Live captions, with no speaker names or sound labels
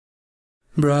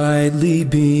Brightly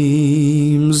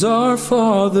beams our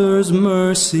Father's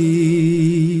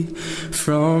mercy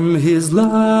from His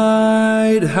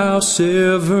lighthouse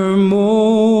evermore.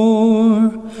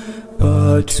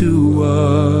 But to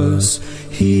us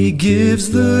He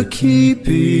gives the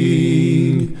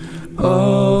keeping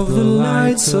of the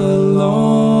lights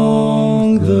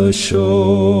along the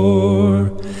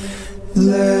shore.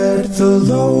 Let the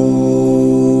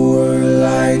lower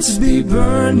lights be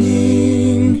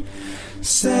burning,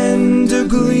 send a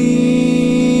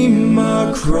gleam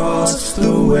across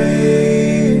the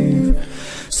wave.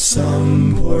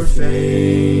 Some poor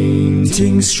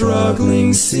fainting,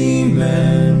 struggling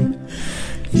seaman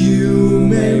you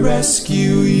may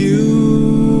rescue,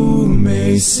 you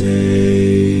may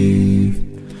save.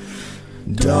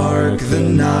 Dark the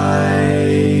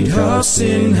night of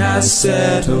sin has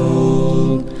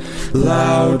settled,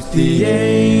 loud the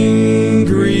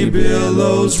angry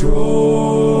billows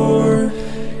roar.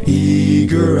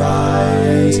 Eager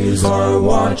eyes are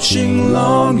watching,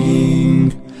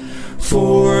 longing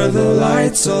for the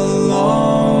lights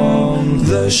along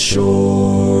the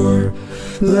shore.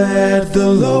 Let the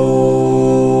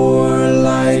lower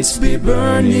lights be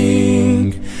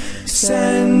burning,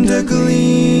 send a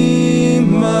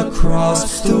gleam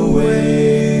across the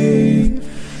wave.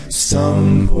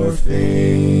 Some poor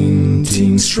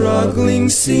fainting, struggling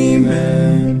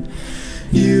seaman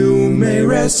you may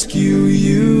rescue,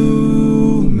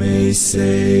 you may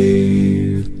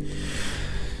save.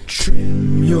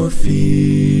 Trim your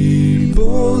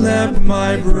feeble lamp,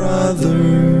 my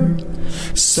brother.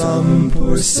 Some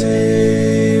poor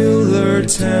sailor,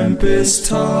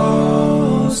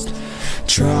 tempest-tossed,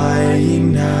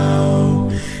 trying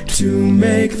now to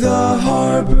make the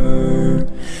harbor,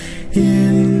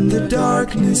 in the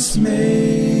darkness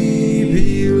may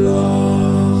be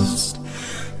lost.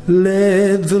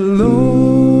 Let the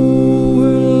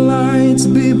lower lights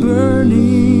be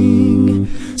burning,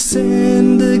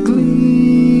 send a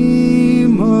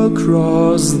gleam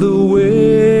across the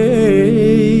wave.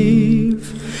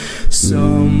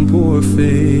 Some poor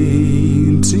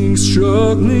fainting,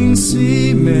 struggling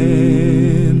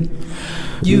seaman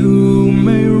you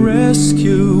may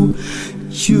rescue,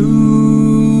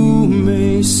 you